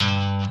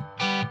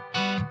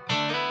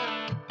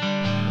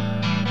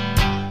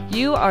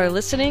You are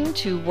listening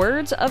to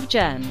Words of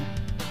Jen,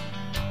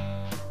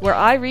 where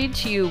I read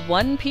to you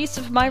one piece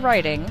of my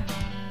writing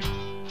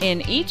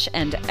in each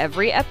and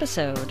every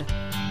episode.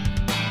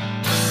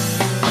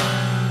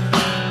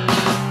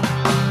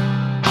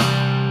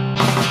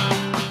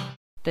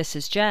 This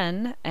is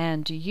Jen,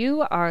 and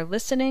you are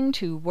listening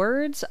to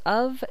Words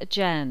of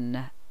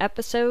Jen,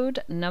 episode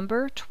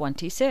number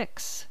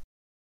 26.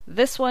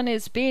 This one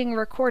is being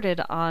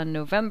recorded on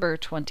November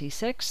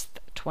 26th,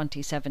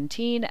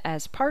 2017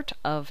 as part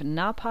of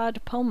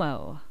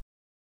NaPodPoMo.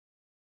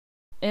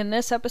 In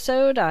this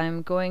episode,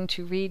 I'm going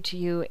to read to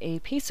you a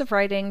piece of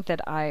writing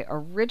that I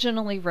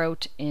originally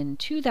wrote in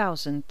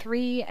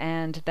 2003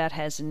 and that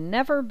has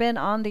never been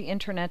on the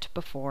internet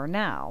before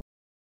now.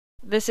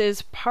 This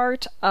is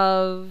part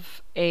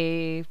of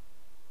a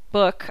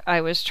book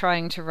I was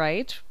trying to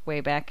write way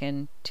back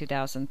in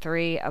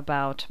 2003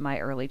 about my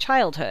early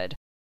childhood.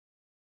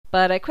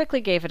 But I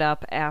quickly gave it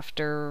up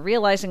after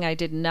realizing I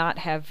did not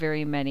have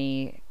very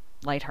many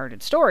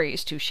lighthearted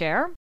stories to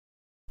share.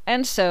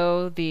 And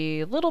so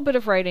the little bit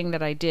of writing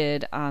that I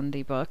did on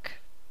the book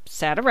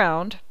sat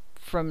around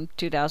from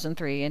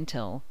 2003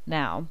 until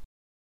now.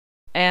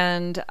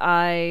 And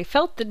I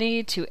felt the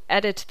need to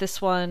edit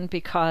this one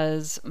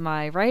because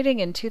my writing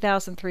in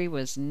 2003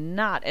 was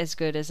not as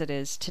good as it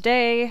is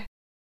today,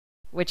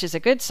 which is a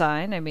good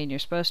sign. I mean, you're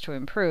supposed to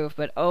improve,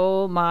 but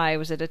oh my,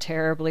 was it a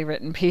terribly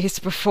written piece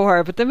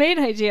before. But the main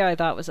idea I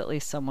thought was at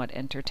least somewhat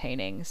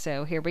entertaining.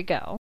 So here we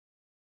go.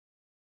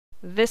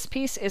 This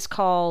piece is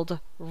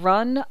called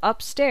Run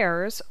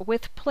Upstairs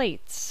with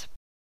Plates.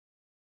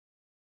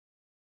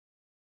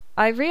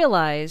 I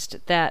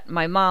realized that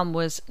my mom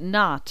was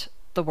not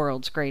the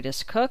world's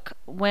greatest cook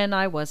when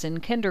I was in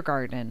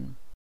kindergarten.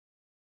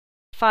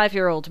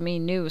 5-year-old me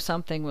knew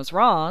something was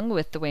wrong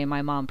with the way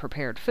my mom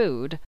prepared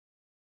food.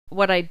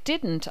 What I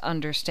didn't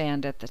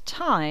understand at the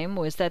time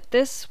was that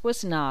this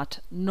was not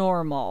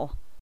normal.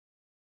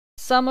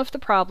 Some of the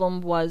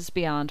problem was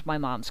beyond my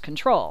mom's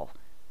control.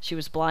 She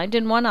was blind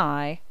in one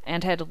eye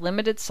and had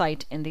limited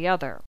sight in the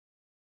other.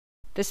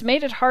 This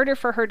made it harder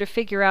for her to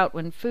figure out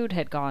when food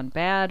had gone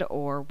bad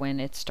or when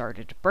it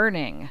started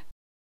burning.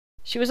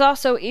 She was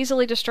also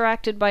easily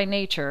distracted by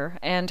nature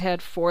and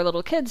had 4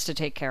 little kids to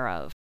take care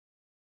of.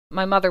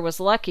 My mother was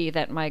lucky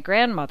that my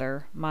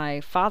grandmother, my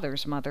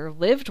father's mother,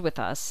 lived with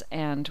us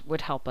and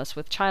would help us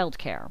with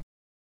childcare.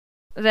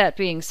 That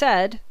being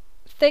said,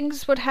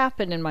 things would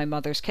happen in my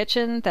mother's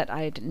kitchen that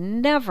I'd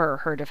never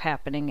heard of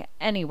happening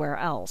anywhere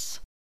else.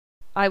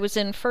 I was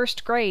in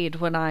 1st grade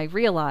when I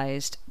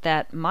realized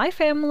that my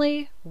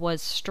family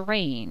was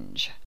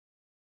strange.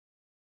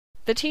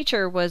 The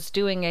teacher was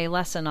doing a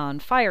lesson on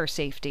fire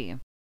safety.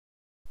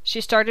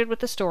 She started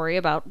with a story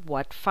about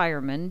what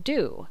firemen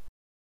do.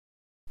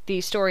 The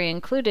story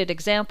included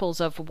examples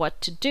of what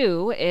to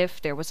do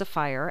if there was a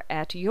fire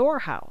at your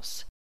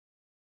house.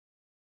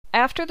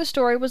 After the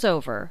story was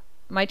over,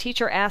 my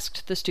teacher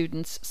asked the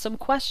students some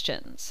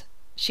questions.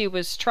 She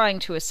was trying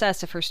to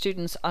assess if her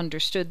students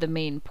understood the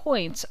main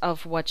points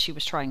of what she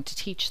was trying to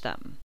teach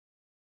them.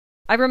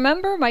 I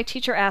remember my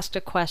teacher asked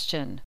a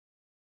question.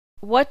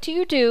 What do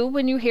you do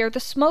when you hear the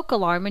smoke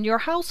alarm in your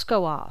house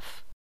go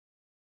off?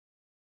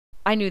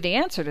 I knew the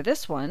answer to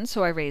this one,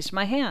 so I raised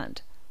my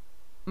hand.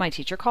 My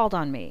teacher called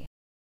on me.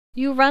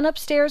 You run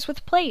upstairs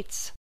with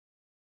plates.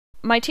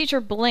 My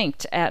teacher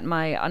blinked at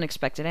my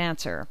unexpected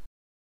answer.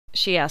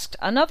 She asked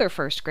another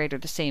 1st grader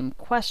the same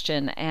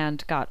question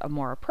and got a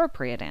more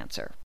appropriate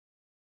answer.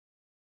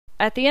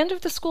 At the end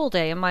of the school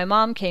day, my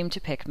mom came to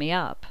pick me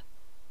up.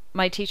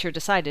 My teacher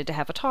decided to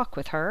have a talk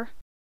with her.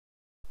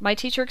 My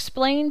teacher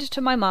explained to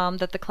my mom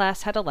that the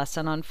class had a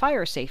lesson on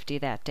fire safety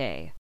that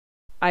day.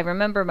 I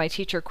remember my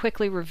teacher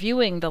quickly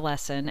reviewing the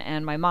lesson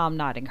and my mom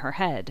nodding her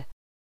head.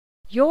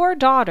 Your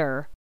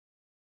daughter,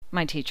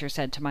 my teacher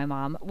said to my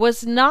mom,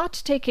 was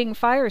not taking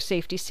fire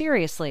safety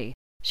seriously.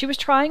 She was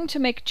trying to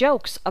make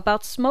jokes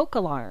about smoke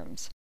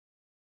alarms.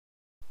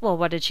 Well,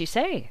 what did she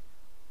say?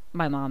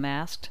 My mom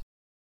asked.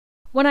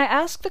 When I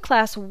asked the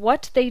class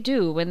what they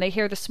do when they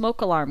hear the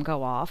smoke alarm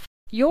go off,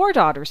 your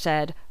daughter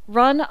said,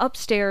 run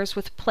upstairs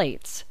with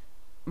plates,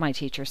 my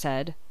teacher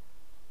said.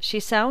 She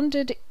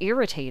sounded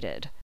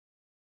irritated.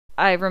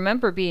 I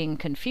remember being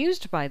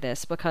confused by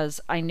this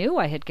because I knew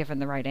I had given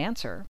the right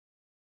answer.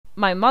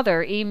 My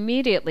mother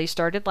immediately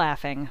started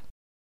laughing.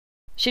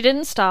 She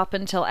didn't stop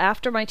until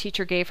after my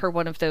teacher gave her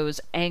one of those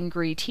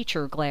angry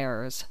teacher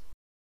glares.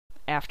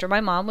 After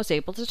my mom was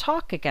able to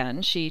talk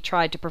again, she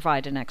tried to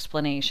provide an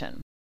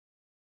explanation.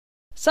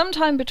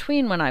 Sometime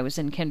between when I was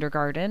in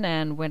kindergarten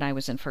and when I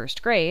was in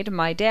 1st grade,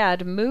 my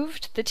dad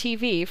moved the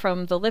TV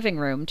from the living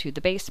room to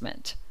the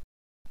basement.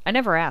 I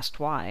never asked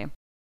why.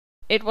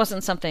 It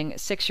wasn't something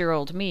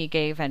 6-year-old me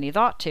gave any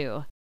thought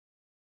to.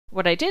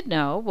 What I did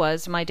know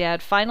was my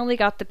dad finally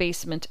got the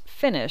basement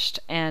finished,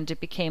 and it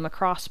became a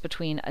cross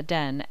between a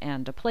den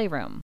and a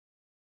playroom.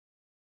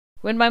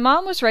 When my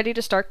mom was ready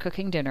to start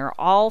cooking dinner,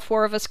 all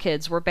 4 of us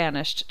kids were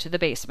banished to the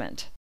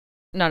basement.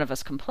 None of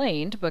us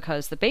complained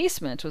because the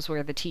basement was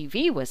where the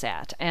TV was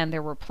at, and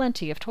there were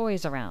plenty of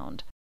toys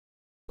around.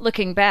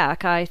 Looking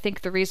back, I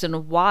think the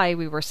reason why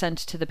we were sent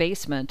to the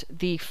basement,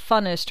 the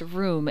funnest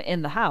room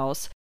in the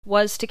house,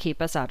 was to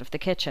keep us out of the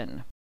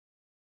kitchen.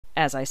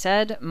 As I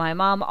said, my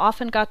mom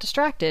often got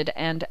distracted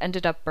and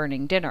ended up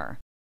burning dinner.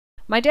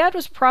 My dad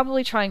was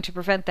probably trying to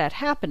prevent that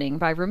happening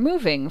by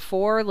removing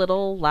 4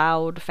 little,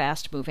 loud,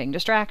 fast-moving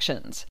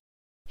distractions.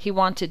 He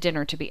wanted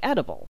dinner to be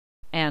edible,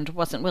 and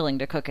wasn't willing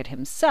to cook it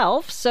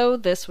himself, so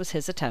this was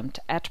his attempt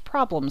at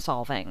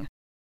problem-solving.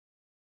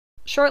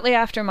 Shortly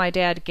after my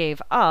dad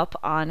gave up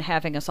on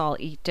having us all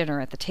eat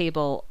dinner at the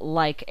table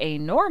like a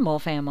normal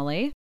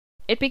family,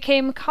 it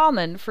became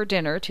common for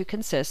dinner to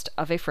consist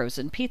of a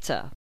frozen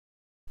pizza.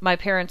 My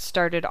parents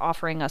started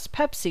offering us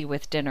Pepsi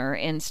with dinner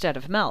instead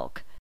of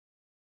milk.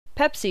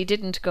 Pepsi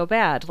didn't go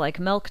bad like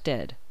milk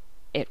did.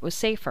 It was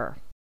safer.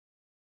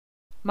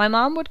 My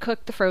mom would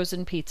cook the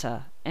frozen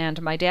pizza,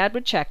 and my dad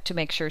would check to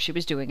make sure she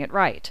was doing it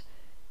right.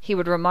 He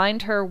would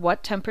remind her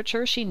what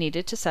temperature she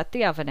needed to set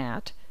the oven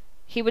at.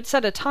 He would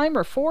set a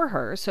timer for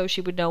her so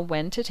she would know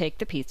when to take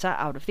the pizza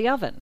out of the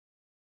oven.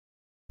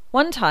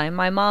 One time,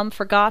 my mom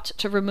forgot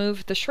to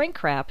remove the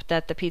shrink wrap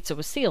that the pizza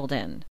was sealed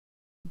in.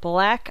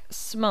 Black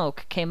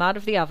smoke came out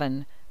of the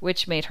oven,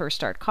 which made her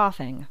start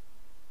coughing.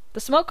 The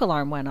smoke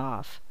alarm went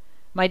off.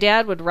 My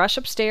dad would rush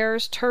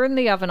upstairs, turn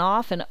the oven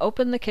off, and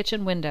open the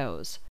kitchen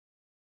windows.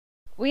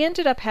 We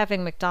ended up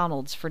having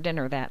McDonald's for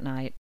dinner that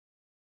night.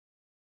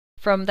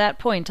 From that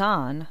point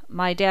on,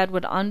 my dad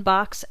would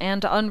unbox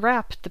and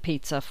unwrap the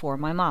pizza for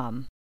my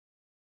mom.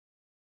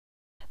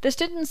 This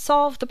didn't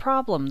solve the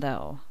problem,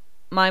 though.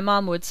 My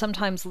mom would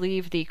sometimes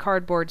leave the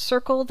cardboard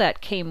circle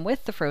that came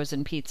with the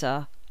frozen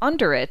pizza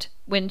under it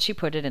when she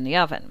put it in the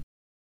oven.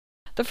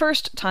 The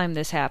first time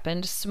this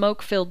happened,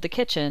 smoke filled the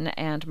kitchen,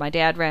 and my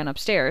dad ran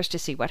upstairs to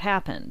see what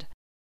happened.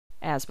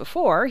 As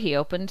before, he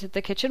opened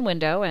the kitchen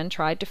window and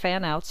tried to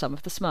fan out some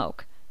of the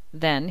smoke.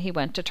 Then he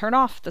went to turn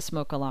off the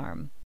smoke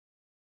alarm.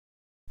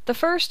 The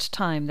first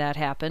time that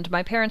happened,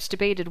 my parents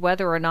debated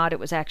whether or not it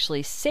was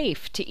actually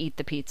safe to eat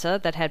the pizza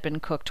that had been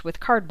cooked with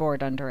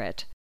cardboard under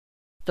it.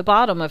 The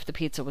bottom of the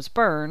pizza was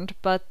burned,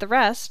 but the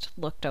rest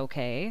looked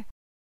okay.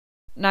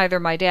 Neither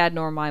my dad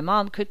nor my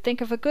mom could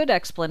think of a good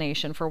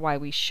explanation for why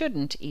we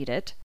shouldn't eat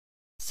it,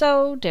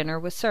 so dinner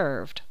was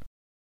served.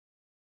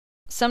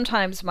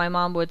 Sometimes my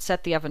mom would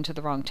set the oven to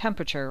the wrong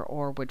temperature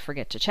or would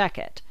forget to check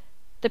it.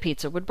 The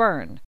pizza would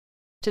burn.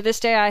 To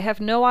this day, I have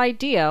no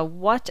idea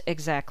what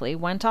exactly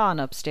went on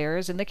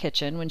upstairs in the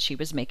kitchen when she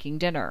was making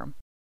dinner.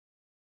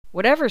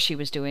 Whatever she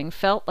was doing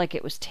felt like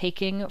it was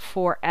taking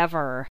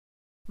forever.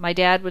 My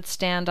dad would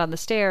stand on the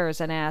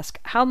stairs and ask,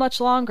 "How much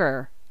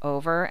longer?"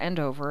 over and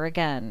over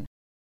again.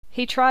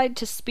 He tried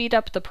to speed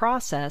up the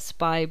process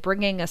by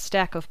bringing a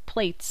stack of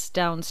plates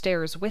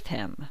downstairs with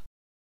him.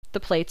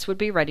 The plates would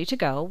be ready to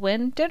go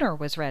when dinner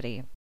was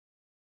ready.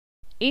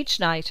 Each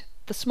night,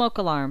 the smoke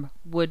alarm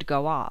would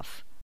go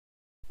off.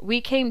 We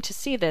came to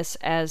see this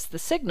as the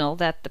signal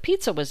that the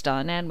pizza was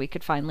done and we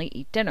could finally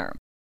eat dinner.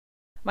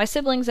 My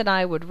siblings and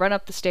I would run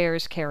up the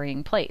stairs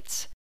carrying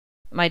plates.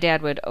 My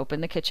dad would open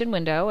the kitchen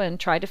window and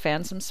try to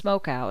fan some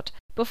smoke out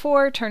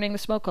before turning the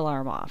smoke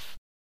alarm off.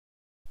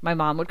 My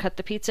mom would cut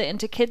the pizza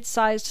into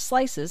kid-sized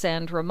slices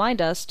and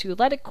remind us to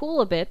let it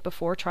cool a bit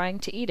before trying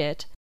to eat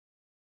it.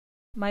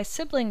 My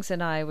siblings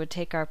and I would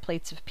take our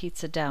plates of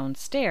pizza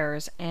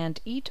downstairs and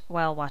eat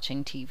while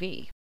watching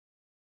TV.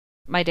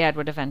 My dad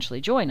would eventually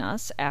join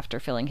us after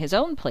filling his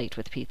own plate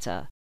with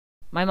pizza.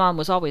 My mom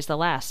was always the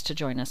last to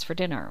join us for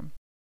dinner.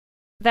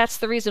 That's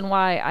the reason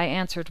why I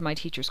answered my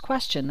teacher's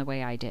question the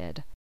way I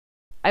did.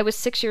 I was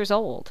 6 years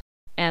old,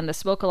 and the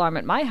smoke alarm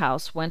at my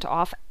house went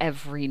off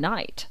every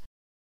night.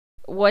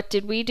 What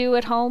did we do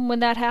at home when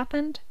that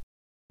happened?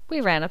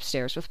 We ran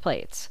upstairs with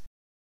plates.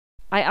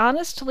 I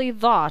honestly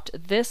thought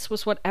this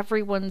was what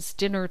everyone's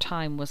dinner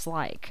time was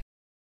like.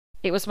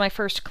 It was my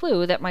first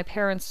clue that my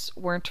parents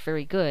weren't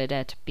very good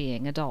at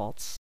being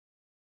adults.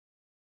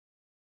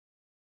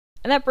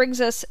 And that brings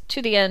us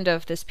to the end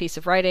of this piece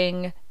of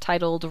writing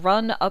titled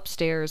Run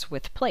Upstairs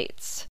with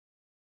Plates.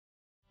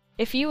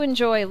 If you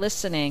enjoy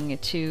listening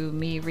to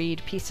me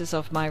read pieces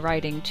of my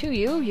writing to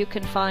you, you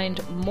can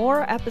find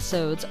more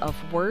episodes of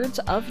Words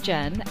of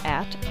Jen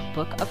at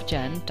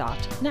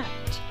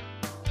bookofjen.net.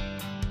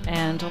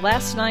 And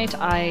last night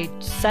I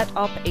set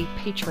up a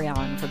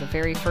Patreon for the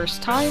very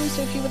first time,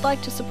 so if you would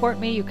like to support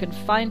me, you can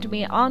find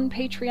me on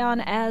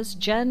Patreon as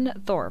Jen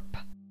Thorpe.